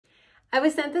I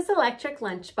was sent this electric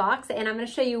lunchbox and I'm going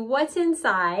to show you what's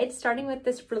inside, starting with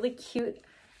this really cute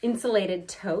insulated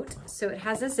tote. So it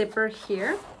has a zipper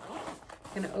here.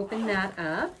 I'm going to open that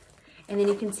up and then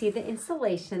you can see the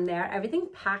insulation there. Everything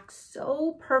packs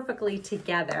so perfectly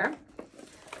together.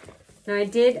 Now I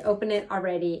did open it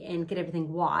already and get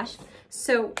everything washed.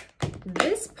 So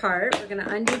this part, we're going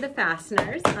to undo the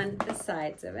fasteners on the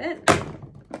sides of it.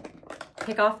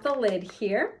 Take off the lid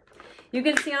here. You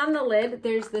can see on the lid,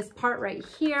 there's this part right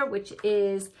here, which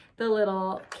is the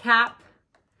little cap,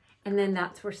 and then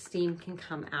that's where steam can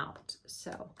come out.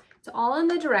 So it's all in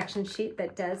the direction sheet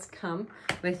that does come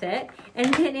with it.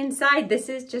 And then inside, this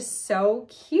is just so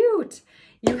cute.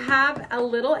 You have a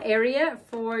little area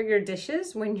for your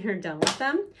dishes when you're done with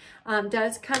them.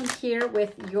 Does come here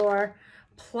with your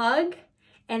plug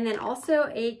and then also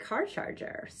a car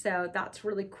charger. So that's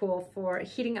really cool for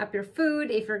heating up your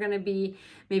food if you're gonna be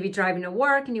maybe driving to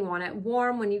work and you want it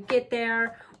warm when you get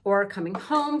there, or coming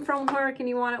home from work and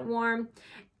you want it warm.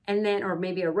 And then, or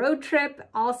maybe a road trip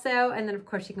also. And then of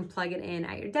course you can plug it in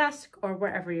at your desk or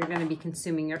wherever you're gonna be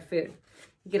consuming your food.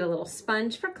 You get a little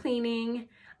sponge for cleaning,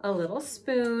 a little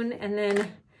spoon, and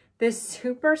then this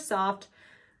super soft,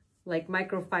 like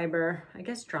microfiber, I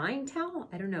guess drying towel.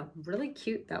 I don't know, really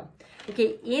cute though.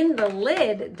 Okay, in the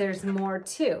lid, there's more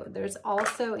too. There's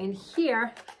also in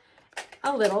here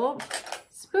a little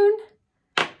spoon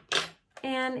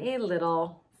and a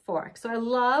little fork. So I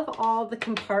love all the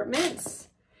compartments.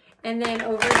 And then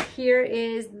over here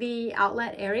is the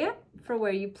outlet area for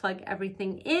where you plug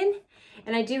everything in.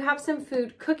 And I do have some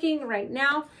food cooking right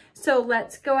now. So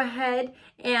let's go ahead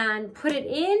and put it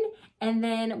in and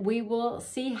then we will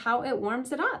see how it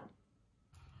warms it up.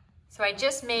 So I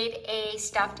just made a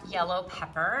stuffed yellow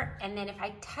pepper, and then if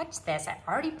I touch this, I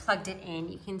already plugged it in.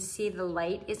 You can see the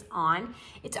light is on.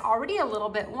 It's already a little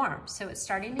bit warm, so it's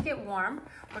starting to get warm.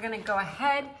 We're gonna go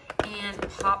ahead and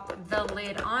pop the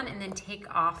lid on and then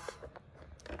take off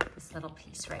this little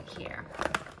piece right here.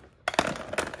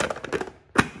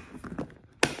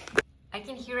 I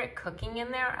can hear it cooking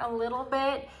in there a little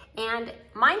bit, and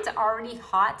mine's already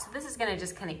hot, so this is gonna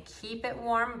just kind of keep it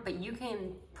warm, but you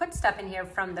can put stuff in here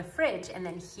from the fridge and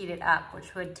then heat it up,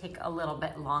 which would take a little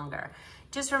bit longer.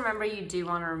 Just remember you do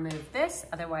wanna remove this,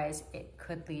 otherwise it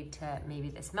could lead to maybe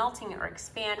this melting or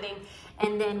expanding.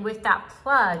 And then with that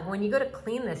plug, when you go to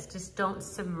clean this, just don't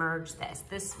submerge this.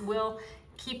 This will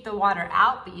keep the water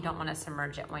out, but you don't wanna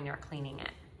submerge it when you're cleaning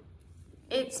it.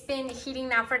 It's been heating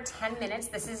now for 10 minutes.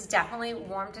 This is definitely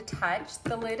warm to touch.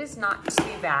 The lid is not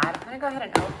too bad. I'm gonna go ahead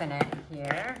and open it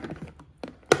here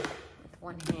with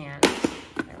one hand.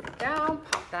 There we go,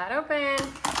 pop that open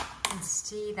and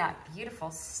see that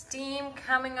beautiful steam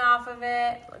coming off of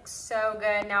it. Looks so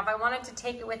good. Now, if I wanted to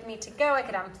take it with me to go, I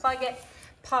could unplug it,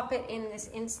 pop it in this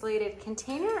insulated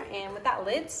container, and with that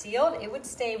lid sealed, it would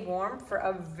stay warm for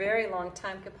a very long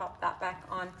time. Could pop that back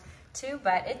on too,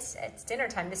 but it's dinner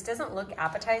time. This doesn't look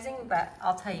appetizing, but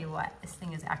I'll tell you what, this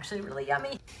thing is actually really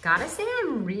yummy. Gotta say,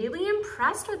 I'm really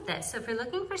impressed with this. So if you're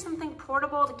looking for something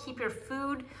portable to keep your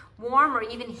food warm or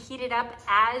even heat it up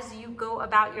as you go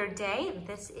about your day,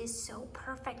 this is so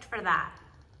perfect for that.